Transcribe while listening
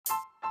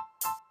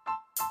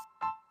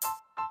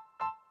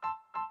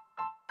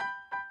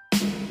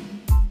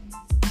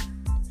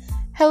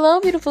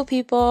Hello, beautiful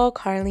people.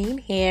 Carlene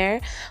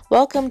here.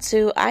 Welcome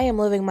to I Am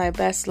Living My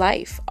Best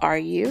Life. Are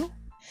you?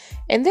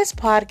 In this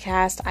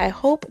podcast, I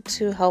hope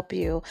to help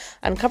you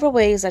uncover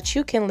ways that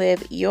you can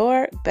live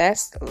your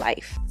best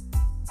life.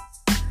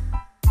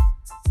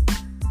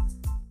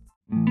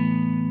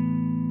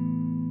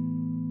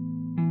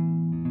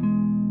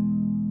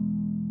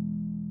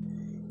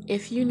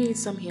 If you need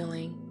some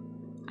healing,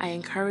 I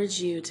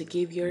encourage you to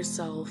give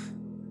yourself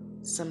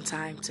some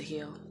time to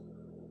heal.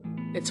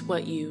 It's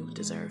what you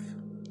deserve.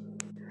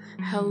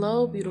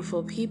 Hello,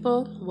 beautiful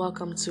people.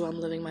 Welcome to I'm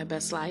Living My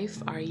Best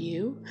Life. Are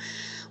you?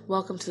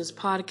 Welcome to this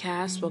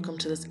podcast. Welcome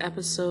to this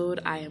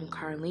episode. I am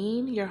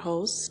Carlene, your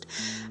host.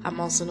 I'm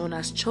also known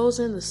as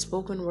Chosen, the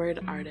spoken word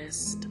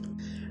artist.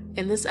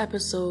 In this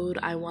episode,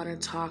 I want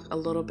to talk a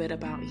little bit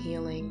about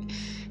healing,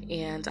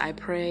 and I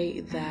pray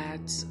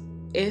that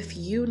if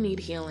you need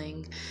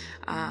healing,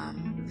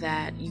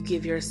 that you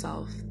give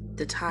yourself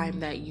the time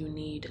that you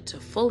need to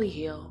fully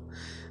heal,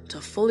 to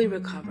fully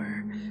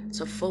recover,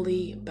 to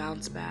fully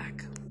bounce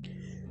back.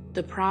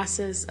 The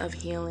process of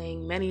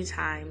healing many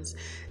times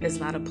is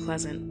not a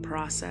pleasant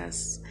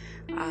process.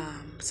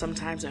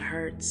 Sometimes it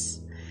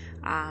hurts.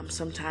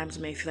 Sometimes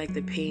it may feel like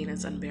the pain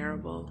is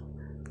unbearable.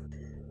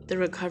 The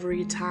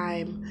recovery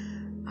time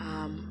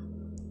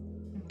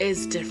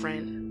is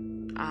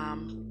different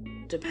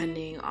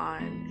depending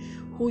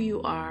on who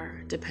you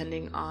are,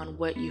 depending on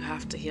what you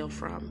have to heal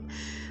from.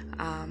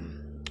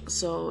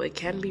 So it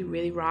can be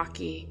really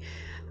rocky,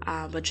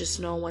 but just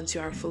know once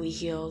you are fully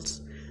healed,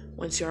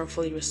 once you are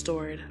fully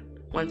restored,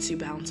 once you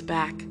bounce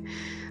back,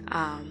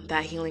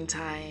 that healing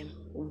time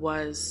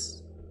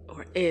was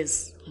or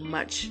is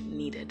much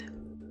needed.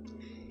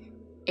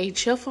 A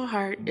cheerful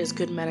heart is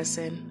good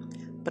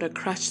medicine, but a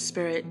crushed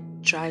spirit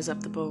dries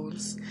up the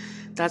bones.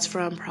 That's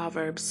from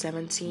Proverbs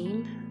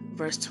 17,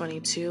 verse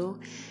 22,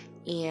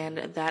 and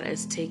that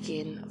is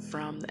taken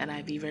from the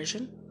NIV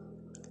version.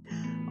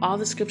 All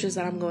the scriptures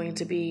that I'm going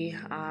to be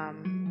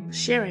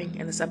sharing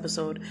in this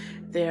episode,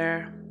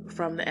 they're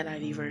from the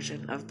NIV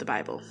version of the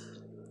Bible.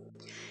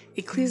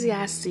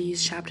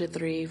 Ecclesiastes chapter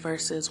 3,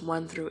 verses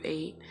 1 through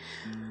 8.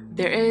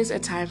 There is a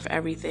time for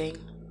everything,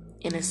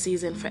 and a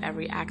season for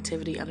every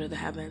activity under the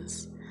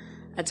heavens.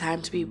 A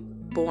time to be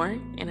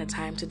born and a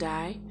time to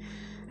die.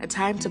 A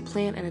time to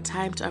plant and a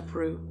time to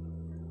uproot.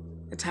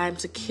 A time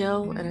to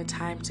kill and a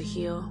time to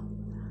heal.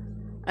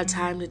 A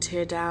time to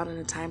tear down and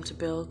a time to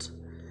build.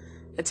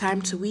 A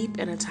time to weep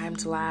and a time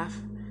to laugh.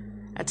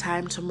 A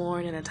time to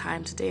mourn and a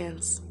time to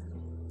dance.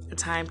 A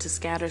time to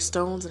scatter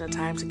stones and a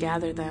time to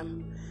gather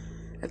them.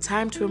 A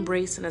time to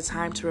embrace and a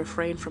time to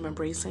refrain from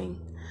embracing.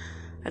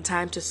 A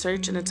time to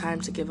search and a time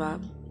to give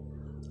up.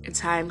 A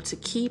time to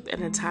keep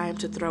and a time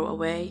to throw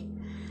away.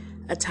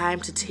 A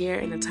time to tear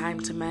and a time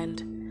to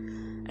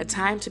mend. A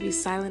time to be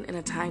silent and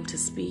a time to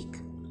speak.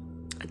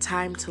 A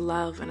time to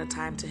love and a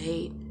time to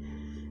hate.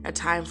 A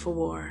time for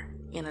war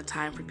and a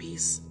time for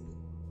peace.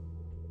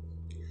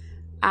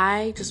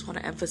 I just want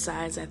to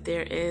emphasize that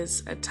there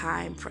is a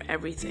time for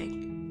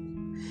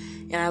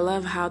everything. And I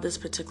love how this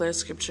particular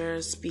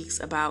scripture speaks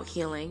about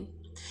healing,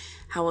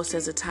 how it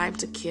says a time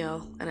to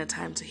kill and a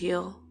time to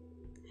heal.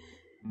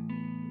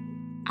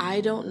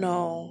 I don't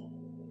know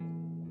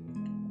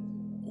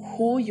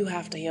who you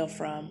have to heal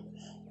from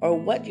or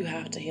what you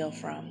have to heal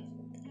from.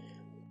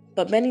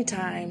 But many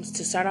times,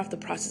 to start off the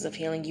process of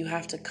healing, you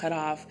have to cut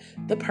off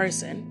the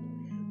person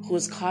who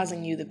is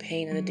causing you the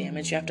pain and the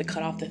damage. You have to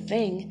cut off the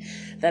thing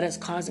that is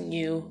causing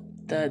you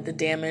the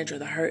damage or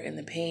the hurt and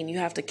the pain. You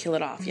have to kill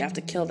it off. You have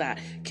to kill that.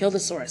 Kill the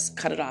source.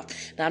 Cut it off.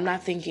 Now, I'm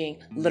not thinking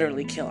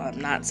literally kill. I'm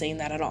not saying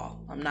that at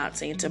all. I'm not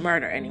saying to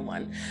murder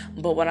anyone.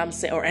 But what I'm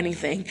saying, or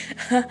anything.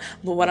 But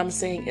what I'm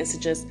saying is to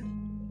just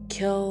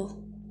kill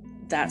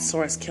that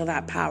source, kill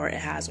that power it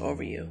has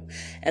over you.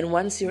 And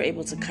once you're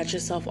able to cut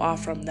yourself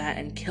off from that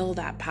and kill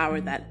that power,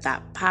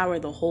 that power,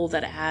 the hold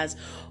that it has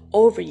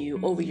over you,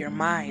 over your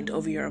mind,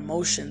 over your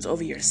emotions,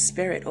 over your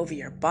spirit, over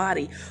your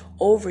body,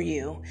 over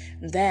you,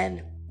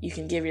 then you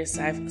can give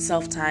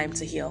yourself time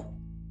to heal.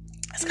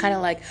 It's kind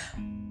of like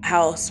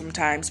how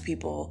sometimes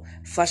people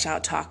flush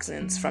out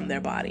toxins from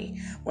their body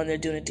when they're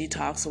doing a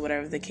detox or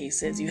whatever the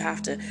case is. You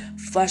have to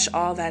flush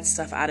all that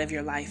stuff out of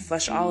your life,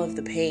 flush all of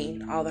the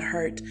pain, all the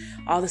hurt,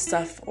 all the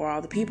stuff or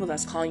all the people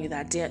that's causing you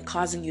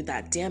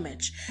that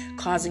damage,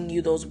 causing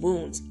you those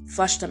wounds.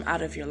 Flush them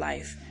out of your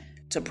life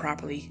to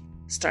properly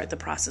start the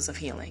process of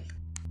healing.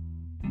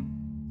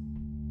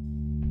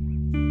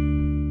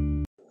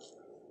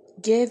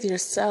 Give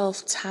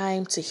yourself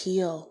time to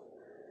heal.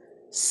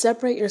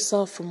 Separate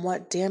yourself from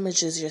what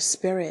damages your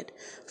spirit,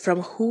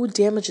 from who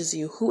damages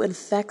you, who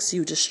infects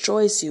you,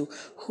 destroys you,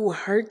 who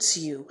hurts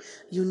you.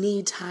 You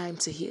need time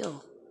to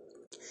heal.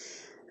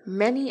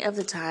 Many of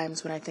the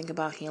times when I think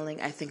about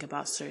healing, I think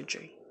about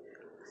surgery.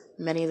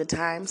 Many of the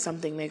times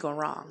something may go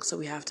wrong, so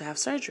we have to have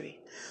surgery.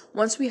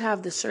 Once we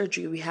have the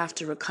surgery, we have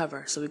to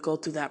recover, so we go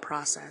through that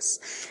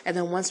process. And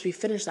then once we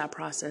finish that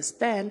process,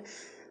 then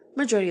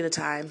majority of the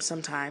time,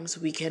 sometimes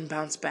we can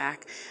bounce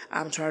back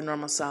to our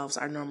normal selves,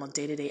 our normal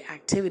day-to-day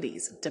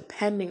activities,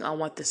 depending on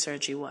what the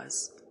surgery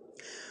was.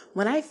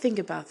 When I think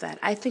about that,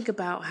 I think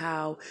about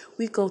how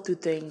we go through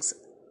things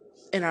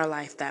in our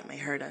life that may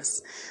hurt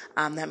us,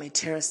 that may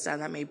tear us down,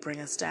 that may bring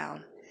us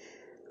down.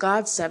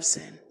 God steps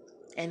in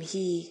and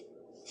He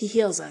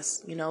heals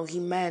us. He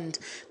mends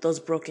those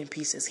broken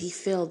pieces. He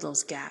fills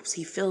those gaps.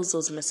 He fills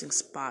those missing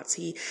spots.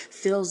 He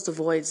fills the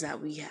voids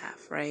that we have,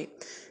 right?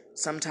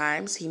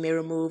 Sometimes He may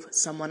remove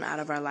someone out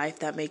of our life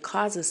that may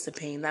cause us the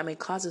pain, that may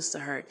cause us to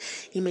hurt.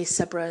 He may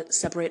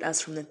separate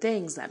us from the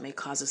things that may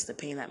cause us the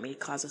pain, that may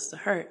cause us to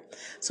hurt.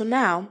 So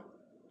now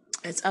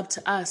it's up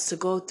to us to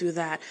go through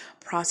that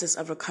process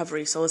of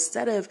recovery. So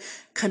instead of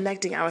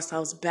connecting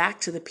ourselves back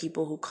to the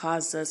people who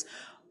caused us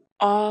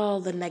all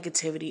the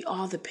negativity,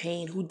 all the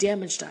pain, who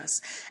damaged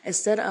us,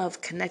 instead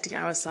of connecting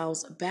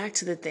ourselves back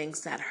to the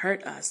things that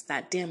hurt us,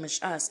 that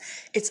damaged us,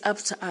 it's up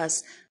to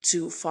us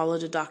to follow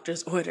the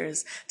doctor's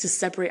orders, to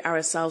separate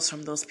ourselves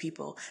from those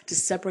people, to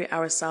separate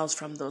ourselves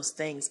from those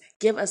things.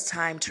 Give us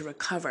time to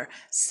recover.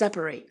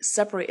 Separate.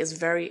 Separate is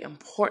very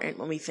important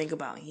when we think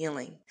about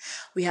healing.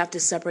 We have to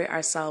separate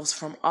ourselves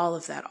from all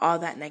of that, all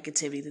that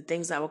negativity, the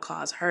things that will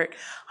cause hurt,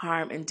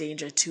 harm, and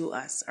danger to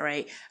us, all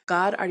right?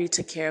 God already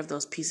took care of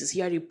those pieces.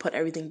 He already put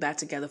everything back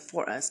together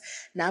for us.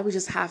 Now we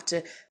just have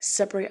to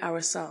separate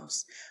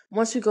ourselves.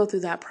 Once we go through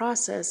that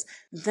process,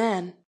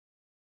 then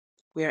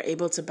we are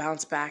able to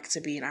bounce back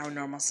to being our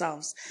normal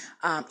selves,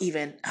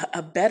 even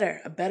a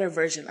better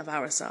version of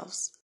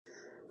ourselves.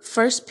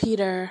 1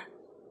 Peter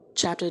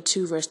chapter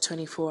 2, verse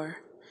 24.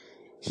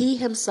 He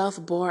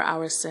himself bore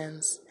our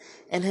sins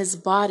in his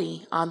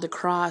body on the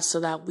cross so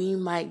that we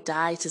might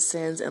die to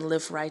sins and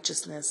live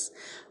righteousness.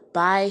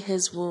 By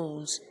his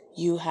wounds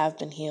you have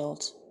been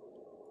healed.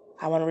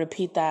 I want to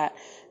repeat that,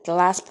 the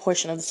last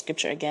portion of the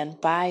scripture again.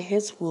 By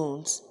his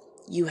wounds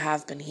you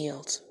have been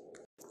healed.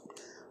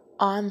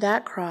 On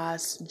that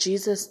cross,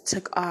 Jesus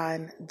took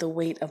on the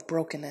weight of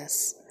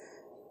brokenness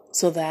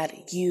so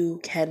that you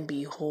can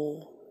be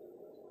whole.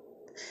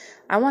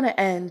 I want to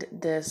end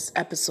this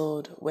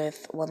episode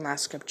with one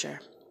last scripture.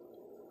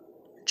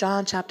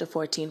 John chapter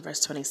 14, verse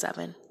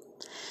 27.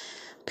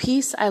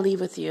 Peace I leave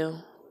with you,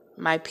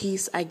 my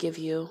peace I give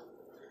you.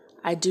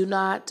 I do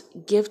not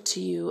give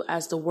to you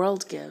as the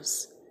world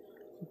gives.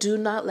 Do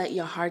not let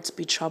your hearts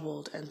be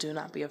troubled and do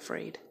not be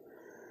afraid.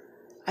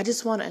 I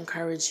just want to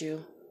encourage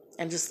you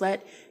and just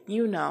let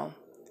you know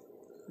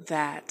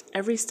that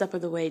every step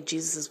of the way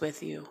Jesus is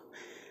with you.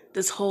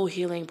 This whole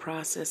healing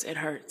process, it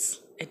hurts.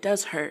 It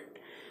does hurt,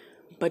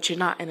 but you're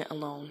not in it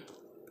alone.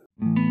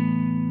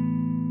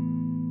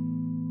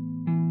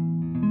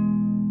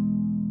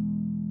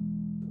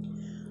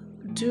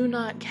 Do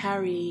not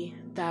carry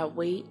that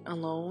weight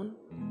alone.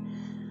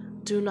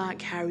 Do not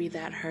carry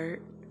that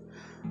hurt.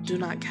 Do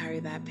not carry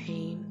that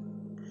pain.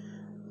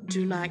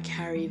 Do not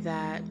carry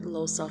that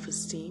low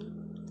self-esteem.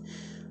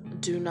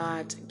 Do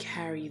not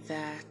carry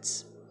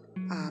that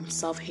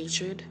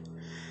self-hatred.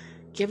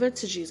 Give it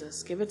to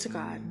Jesus. Give it to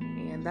God.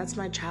 And that's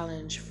my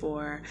challenge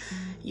for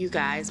you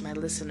guys, my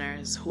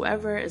listeners,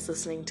 whoever is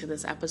listening to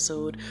this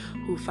episode,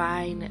 who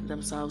find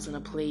themselves in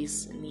a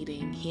place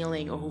needing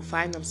healing, or who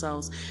find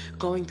themselves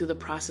going through the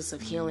process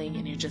of healing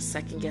and you're just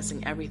second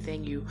guessing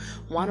everything. You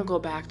want to go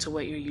back to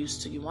what you're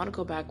used to. You want to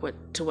go back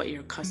to what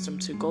you're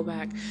accustomed to. Go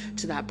back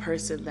to that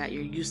person that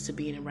you're used to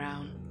being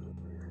around.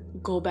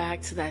 Go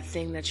back to that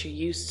thing that you're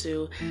used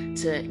to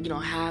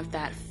have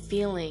that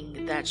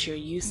feeling that you're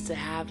used to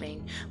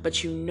having,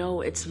 but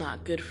it's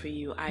not good for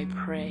you. I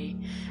pray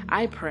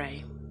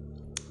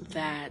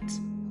that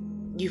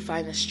you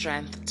find the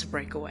strength to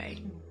break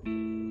away.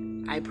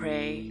 I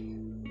pray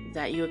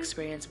that you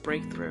experience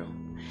breakthrough.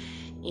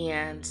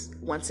 And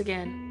once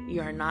again,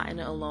 you are not in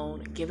it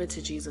alone. Give it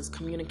to Jesus.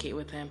 Communicate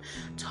with him.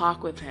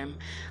 Talk with him.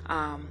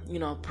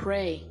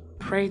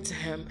 Pray to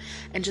him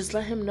and just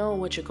let him know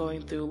what you're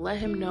going through. Let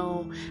him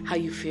know how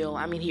you feel.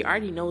 I mean, he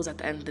already knows at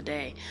the end of the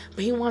day,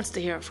 but he wants to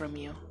hear it from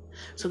you.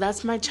 So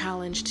that's my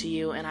challenge to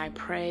you, and I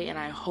pray and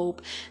I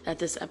hope that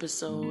this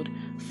episode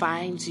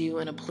finds you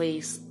in a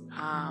place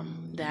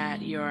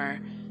that you're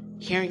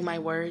hearing my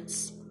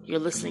words, you're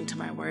listening to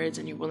my words,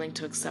 and you're willing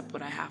to accept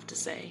what I have to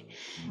say.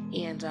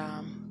 And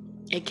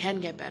it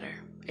can get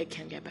better. It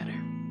can get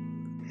better.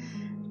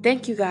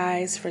 Thank you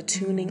guys for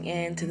tuning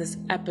in to this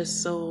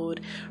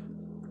episode.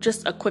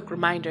 Just a quick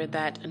reminder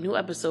that a new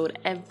episode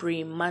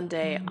every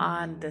Monday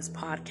on this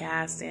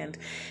podcast. And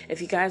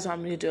if you guys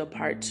want me to do a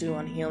part 2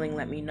 on healing,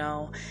 let me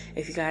know.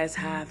 If you guys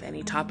have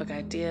any topic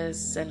ideas,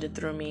 send it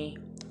through me.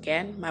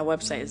 Again, my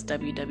website is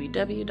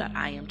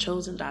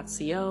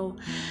www.iamchosen.co.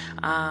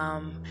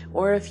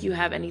 Or if you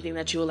have anything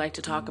that you would like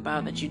to talk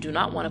about that you do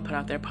not want to put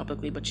out there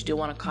publicly, but you do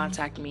want to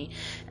contact me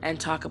and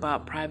talk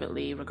about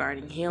privately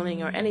regarding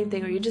healing or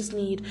anything, or you just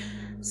need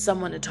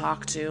someone to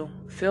talk to,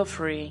 feel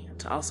free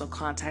to also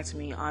contact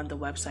me on the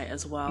website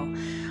as well.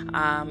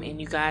 And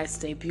you guys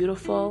stay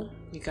beautiful.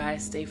 You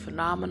guys stay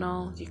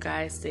phenomenal. You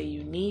guys stay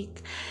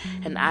unique.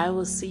 And I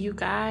will see you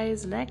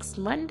guys next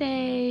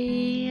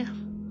Monday.